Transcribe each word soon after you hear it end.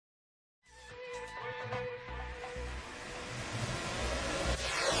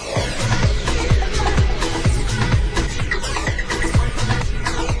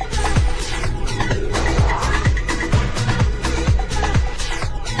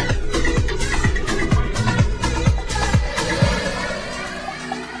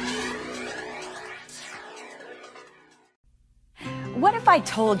I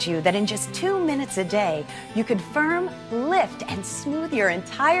told you that in just 2 minutes a day, you could firm, lift, and smooth your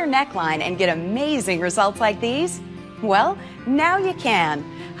entire neckline and get amazing results like these? Well, now you can.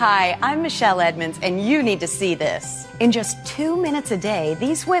 Hi, I'm Michelle Edmonds, and you need to see this. In just 2 minutes a day,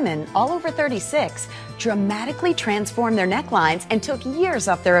 these women, all over 36, dramatically transformed their necklines and took years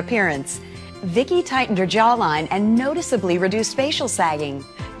off their appearance. Vicky tightened her jawline and noticeably reduced facial sagging.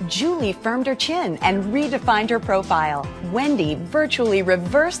 Julie firmed her chin and redefined her profile. Wendy virtually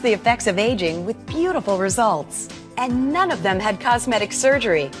reversed the effects of aging with beautiful results. And none of them had cosmetic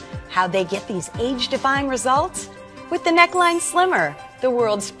surgery. How'd they get these age-defying results? With the Neckline Slimmer, the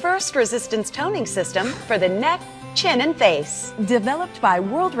world's first resistance toning system for the neck, chin, and face. Developed by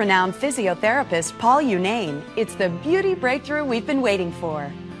world-renowned physiotherapist Paul Unane, it's the beauty breakthrough we've been waiting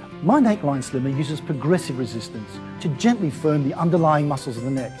for. My Neckline Slimmer uses progressive resistance to gently firm the underlying muscles of the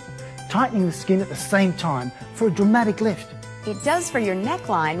neck, tightening the skin at the same time for a dramatic lift. It does for your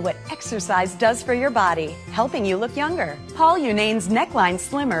neckline what exercise does for your body, helping you look younger. Paul Unane's Neckline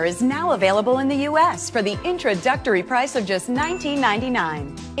Slimmer is now available in the US for the introductory price of just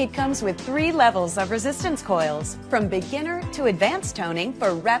 $19.99. It comes with 3 levels of resistance coils, from beginner to advanced toning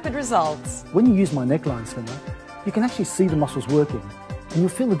for rapid results. When you use my Neckline Slimmer, you can actually see the muscles working, and you'll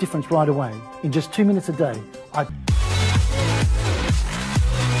feel the difference right away. In just 2 minutes a day,